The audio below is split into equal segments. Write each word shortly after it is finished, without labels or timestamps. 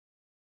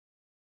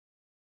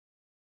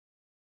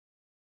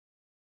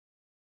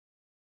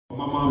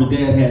My mom and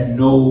dad had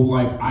no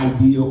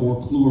idea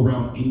or clue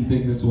around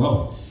anything mental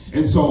health.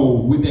 And so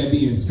with that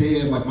being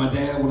said, my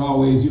dad would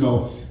always,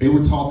 they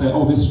were taught that,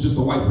 oh, this is just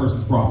a white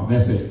person's problem,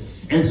 that's it.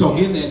 And so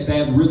in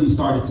that really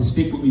started to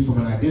stick with me from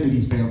an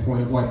identity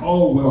standpoint of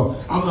oh,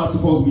 well, I'm not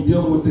supposed to be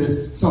dealing with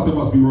this, something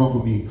must be wrong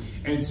with me.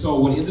 And so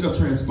what ended up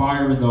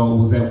transpiring though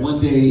was that one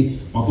day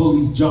my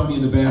bullies jumped me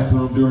in the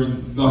bathroom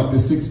during the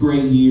 6th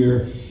grade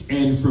year.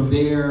 And from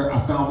there, I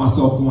found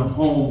myself going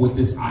home with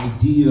this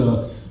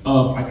idea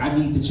of I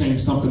need to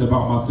change something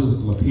about my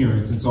physical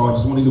appearance. And so I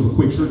just want to give a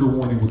quick trigger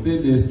warning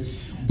within this.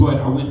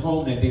 But I went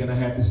home that day and I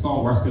had this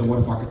thought where I said, what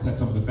if I could cut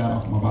some of the fat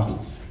off my body?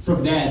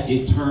 From that,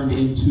 it turned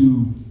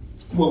into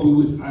what we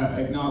would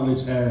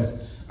acknowledge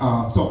as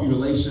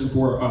self-mutilation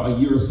for a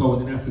year or so.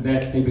 And then after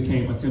that, they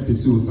became attempted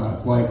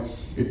suicides.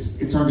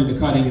 It turned into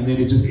cutting, and then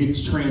it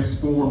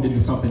transformed into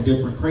something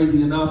different.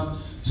 Crazy enough,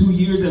 2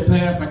 years had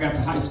passed. I got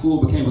to high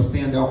school, became a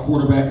standout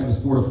quarterback in the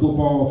sport of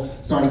football,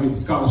 started getting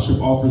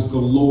scholarship offers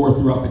galore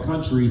throughout the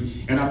country,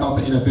 and I thought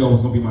the NFL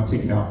was going to be my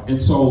ticket out.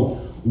 And so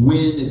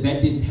when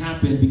that didn't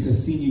happen,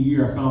 because senior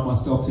year I found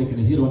myself taking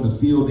a hit on the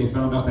field, they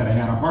found out that I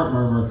had a heart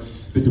murmur,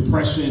 the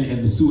depression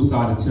and the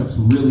suicide attempts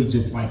really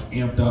just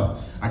amped up.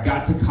 I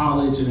got to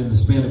college, and in the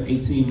span of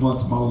 18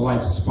 months, my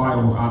life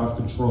spiraled out of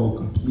control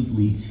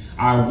completely.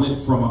 I went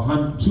from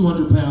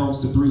 200 pounds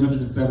to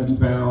 370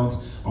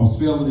 pounds. I was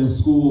failing in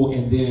school,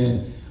 and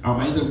then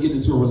I ended up getting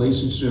into a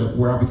relationship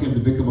where I became the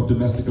victim of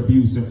domestic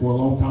abuse. And for a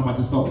long time, I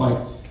just felt like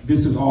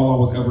this is all I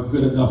was ever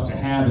good enough to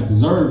have and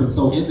deserve. And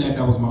so in that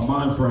was my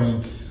mind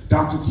frame.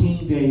 Dr.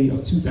 King Day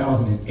of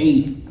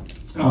 2008,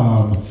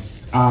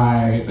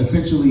 I was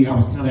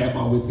kind of at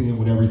my wit's end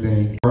with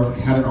everything. I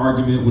had an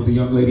argument with the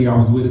young lady I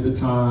was with at the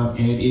time,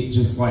 and it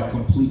just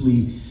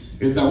completely,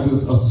 that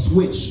was a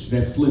switch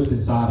that flipped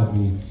inside of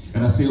me.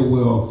 And I said,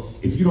 well,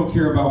 if you don't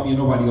care about me and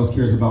nobody else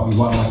cares about me,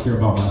 why do I care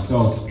about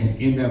myself? And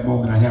in that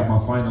moment, I had my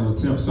final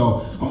attempt.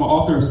 So I'm an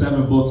author of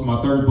 7 books. My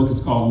 3rd book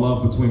is called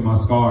Love Between My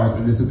Scars.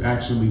 And this is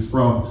actually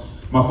from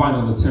my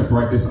final attempt,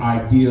 right? This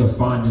idea of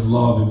finding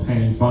love in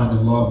pain,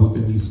 finding love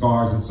within these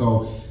scars. And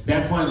so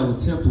that final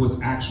attempt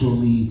was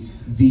actually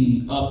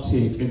the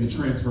uptick and the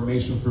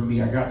transformation for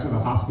me. I got to the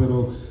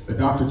hospital. The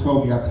doctor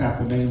told me I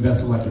tapped the main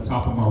vessel at the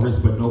top of my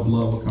wrist, but no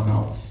blood would come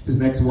out. His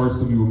next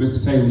words to me were,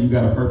 Mr. Taylor, you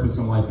got a purpose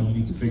in life and you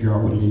need to figure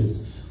out what it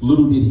is.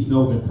 Little did he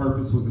know that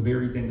purpose was the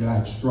very thing that I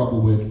had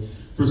struggled with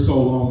for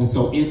so long. And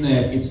so in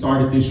that, it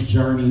started this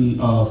journey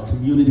of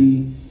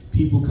community,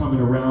 people coming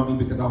around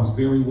me, because I was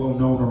very well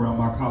known around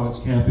my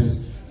college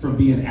campus from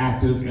being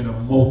active in a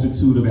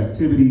multitude of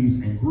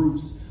activities and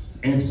groups.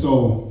 And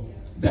so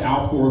the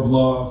outpour of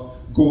love,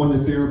 going to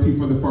therapy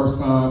for the first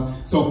time.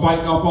 So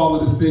fighting off all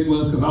of the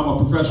stigmas, because I'm a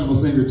professional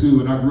singer too,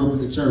 and I grew up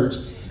in the church.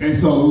 And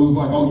so it was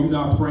oh, you're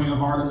not praying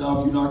hard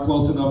enough, you're not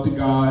close enough to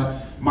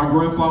God. My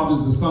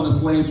grandfather's the son of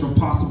slaves from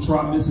Possum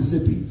Trot,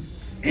 Mississippi.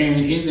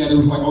 And in that, it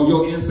was oh,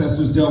 your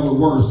ancestors dealt with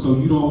worse, so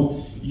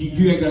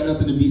you ain't got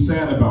nothing to be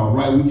sad about,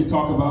 right? We could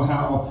talk about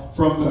how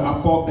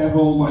I fought that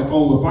whole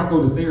oh, if I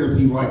go to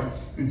therapy,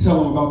 and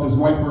tell them about this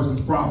white person's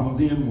problem,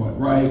 then what,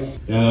 right?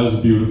 Yeah, that was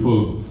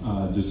beautiful.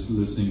 Just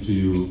listening to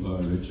you,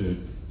 Richard,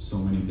 so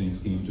many things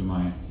came to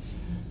mind.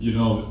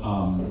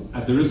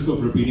 At the risk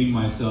of repeating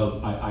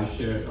myself, I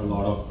share a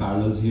lot of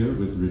parallels here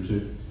with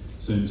Richard.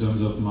 So in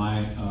terms of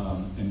my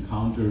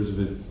encounters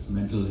with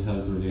mental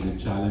health related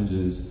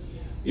challenges,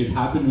 it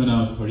happened when I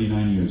was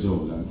 39 years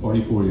old. I'm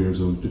 44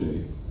 years old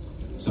today.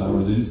 So I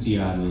was in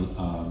Seattle.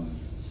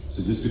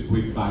 So just a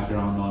quick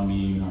background on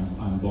me.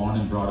 I'm born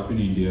and brought up in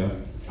India.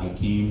 I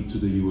came to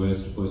the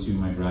US to pursue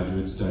my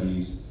graduate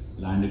studies,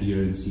 landed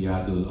here in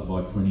Seattle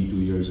about 22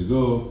 years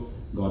ago,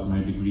 got my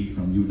degree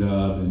from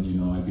UW,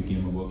 and I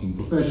became a working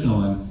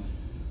professional and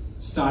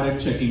started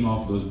checking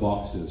off those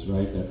boxes,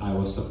 right, that I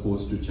was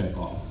supposed to check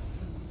off.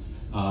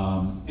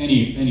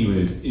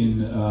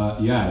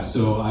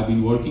 So I've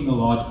been working a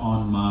lot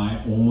on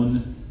my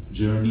own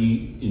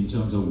journey in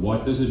terms of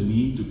what does it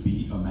mean to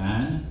be a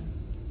man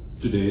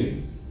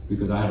today,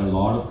 because I had a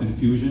lot of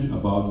confusion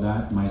about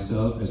that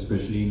myself,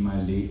 especially in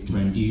my late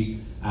 20s,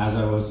 as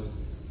I was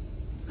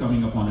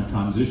coming upon a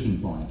transition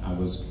point. I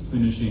was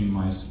finishing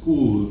my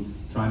school,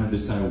 trying to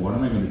decide what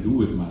am I going to do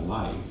with my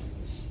life.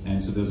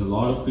 And so there's a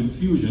lot of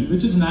confusion,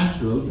 which is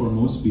natural for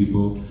most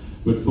people.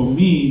 But for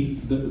me,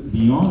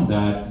 beyond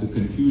that, the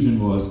confusion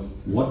was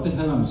what the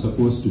hell I'm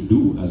supposed to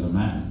do as a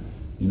man.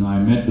 I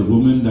met the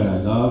woman that I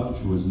loved,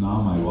 she was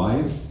now my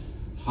wife.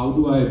 How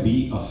do I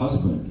be a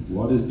husband?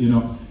 What is,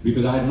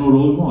 because I had no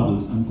role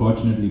models,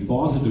 unfortunately,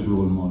 positive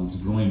role models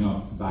growing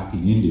up back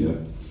in India.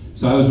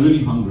 So I was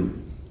really hungry.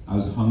 I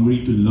was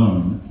hungry to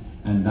learn,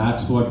 and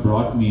that's what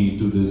brought me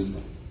to this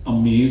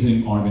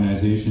amazing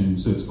organization.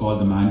 So it's called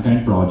the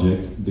Mankind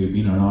Project. They've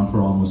been around for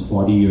almost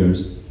 40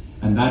 years.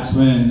 And that's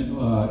when,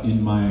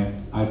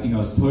 I think I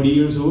was 30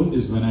 years old,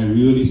 is when I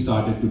really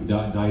started to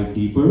dive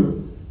deeper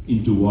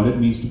into what it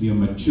means to be a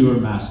mature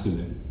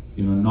masculine.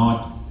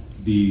 Not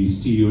the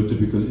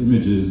stereotypical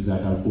images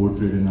that are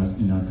portrayed in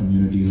our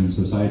communities and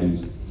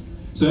societies.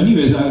 So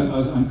anyways, I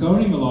was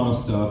uncovering a lot of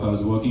stuff. I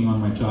was working on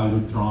my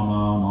childhood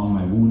trauma, on all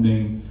my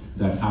wounding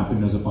that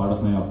happened as a part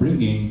of my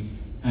upbringing.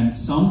 And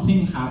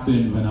something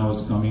happened when I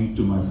was coming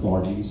to my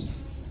 40s.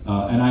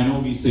 And I know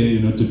we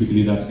say,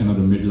 typically that's kind of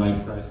the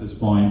midlife crisis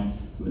point,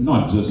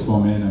 not just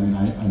for men. I mean,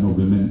 I know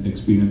women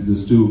experience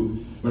this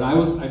too. But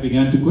I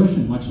began to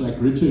question, much like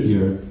Richard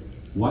here,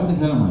 why the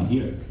hell am I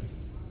here?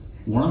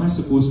 What am I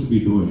supposed to be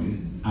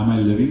doing? Am I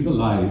living the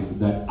life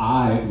that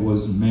I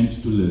was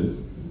meant to live?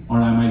 Or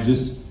am I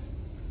just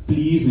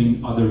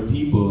pleasing other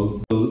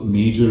people?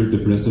 Major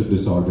depressive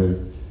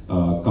disorder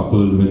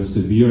coupled with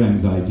severe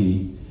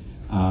anxiety.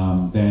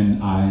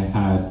 Then I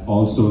had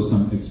also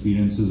some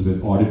experiences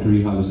with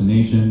auditory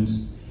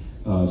hallucinations,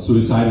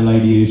 suicidal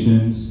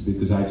ideations,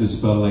 because I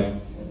just felt like,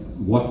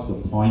 what's the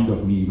point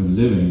of me even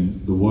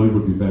living? The world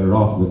would be better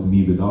off with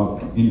me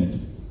without in it.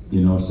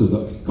 So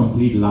the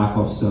complete lack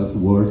of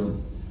self-worth.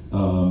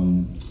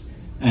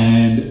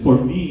 And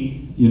for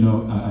me,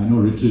 I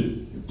know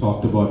Richard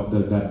talked about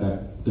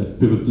that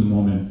pivotal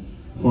moment.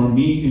 For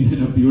me,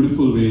 in a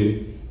beautiful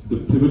way, the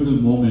pivotal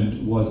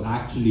moment was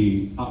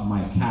actually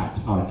my cat,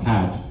 our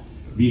cat.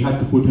 We had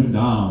to put him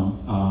down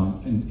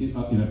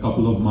in a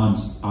couple of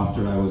months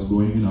after I was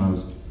going, I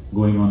was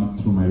going on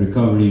through my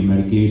recovery,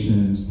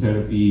 medications,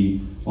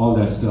 therapy, all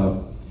that stuff.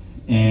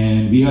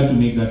 And we had to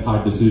make that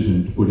hard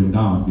decision to put him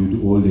down due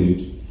to old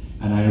age.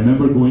 And I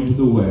remember going to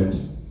the vet,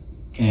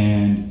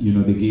 and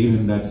they gave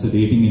him that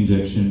sedating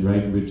injection,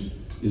 right, which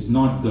is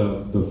not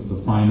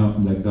the final,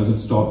 like doesn't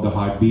stop the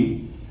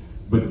heartbeat.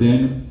 But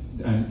then,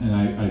 and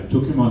I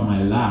took him on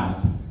my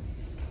lap,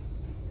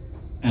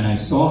 and I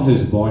saw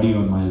his body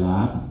on my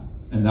lap,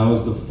 and that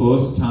was the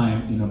first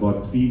time in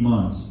about 3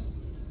 months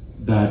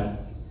that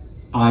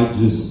I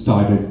just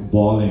started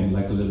bawling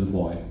like a little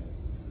boy.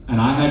 And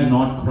I had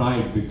not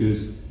cried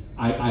because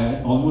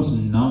I almost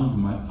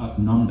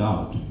numbed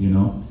out,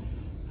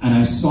 And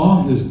I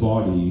saw his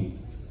body,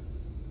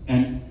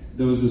 and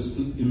there was this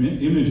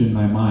image in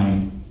my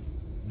mind.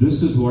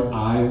 This is what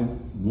I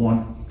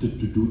wanted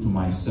to do to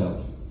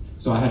myself.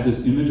 So I had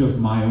this image of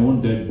my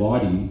own dead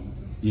body,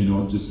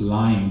 just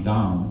lying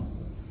down.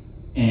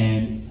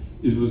 And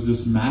it was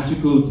this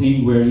magical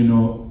thing where,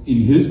 in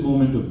his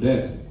moment of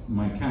death,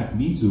 my cat,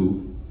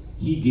 Mitsu,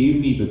 he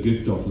gave me the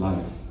gift of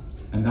life.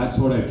 And that's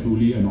what I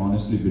truly and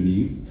honestly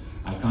believe.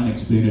 I can't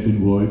explain it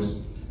in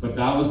words, but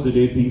that was the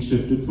day things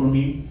shifted for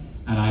me.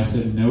 And I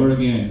said, never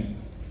again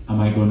am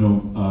I going to,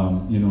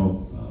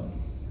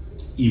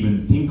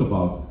 even think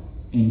about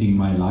ending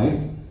my life,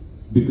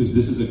 because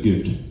this is a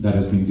gift that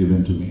has been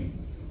given to me,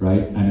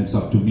 right? And it's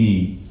up to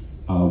me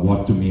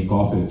what to make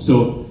of it.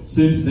 So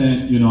since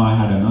then, I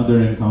had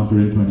another encounter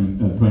in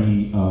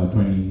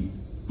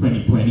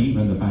 2020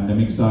 when the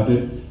pandemic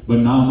started. But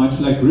now, much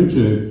like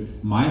Richard,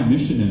 my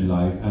mission in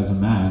life as a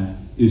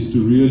man is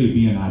to really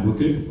be an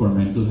advocate for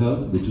mental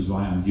health, which is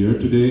why I'm here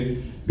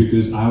today,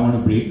 because I want to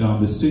break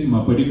down the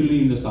stigma,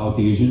 particularly in the South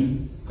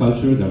Asian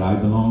culture that I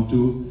belong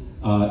to,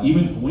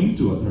 even going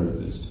to a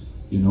therapist,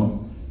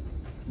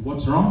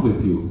 what's wrong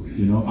with you?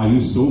 Are you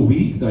so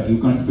weak that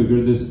you can't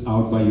figure this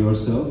out by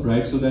yourself,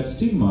 right? So that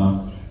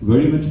stigma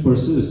very much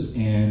persists,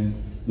 and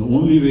the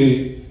only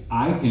way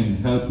I can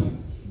help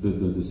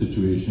the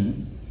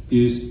situation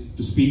is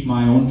to speak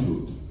my own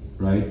truth,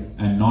 right?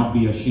 And not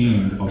be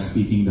ashamed of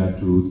speaking that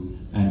truth,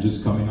 and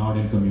just coming out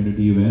in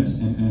community events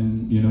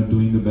and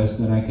doing the best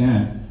that I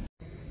can.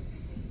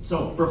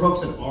 So for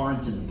folks that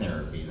aren't in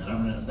therapy, that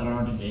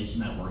aren't engaged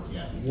in that work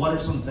yet, what are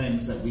some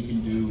things that we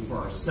can do for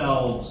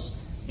ourselves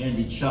and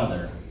each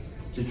other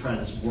to try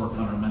to work on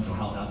our mental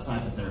health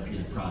outside the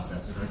therapeutic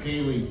process in our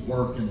daily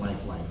work and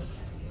life?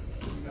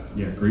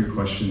 Yeah, great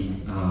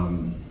question.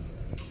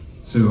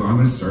 So I'm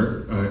going to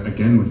start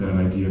again with that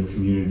idea of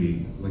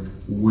community. Like,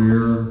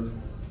 where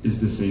is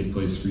the safe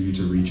place for you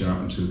to reach out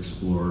and to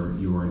explore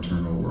your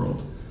internal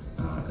world?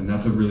 And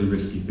that's a really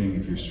risky thing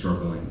if you're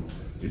struggling.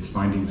 It's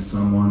finding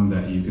someone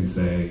that you can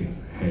say,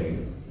 hey,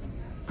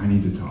 I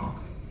need to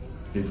talk.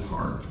 It's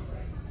hard.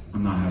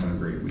 I'm not having a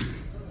great week.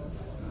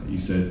 You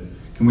said,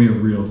 can we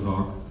have real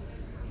talk?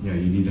 Yeah,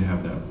 you need to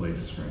have that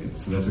place, right?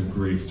 So that's a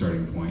great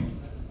starting point.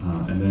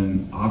 And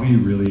then Abhi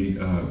really,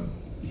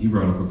 he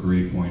brought up a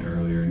great point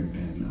earlier,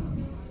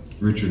 and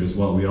Richard as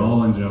well. We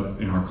all ended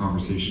up in our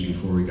conversation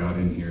before we got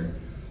in here.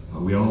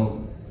 We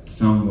all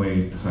some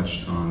way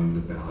touched on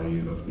the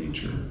value of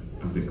nature,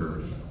 of the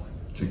earth,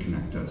 to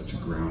connect us, to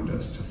ground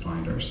us, to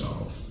find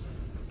ourselves.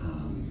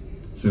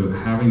 So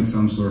having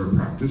some sort of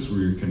practice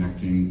where you're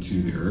connecting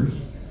to the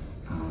earth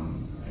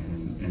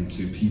and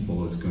to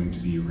people is going to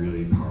be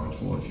really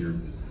powerful if you're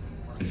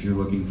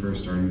looking for a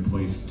starting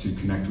place to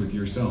connect with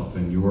yourself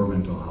and your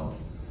mental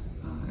health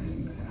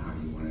and how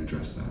you want to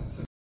address that.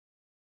 So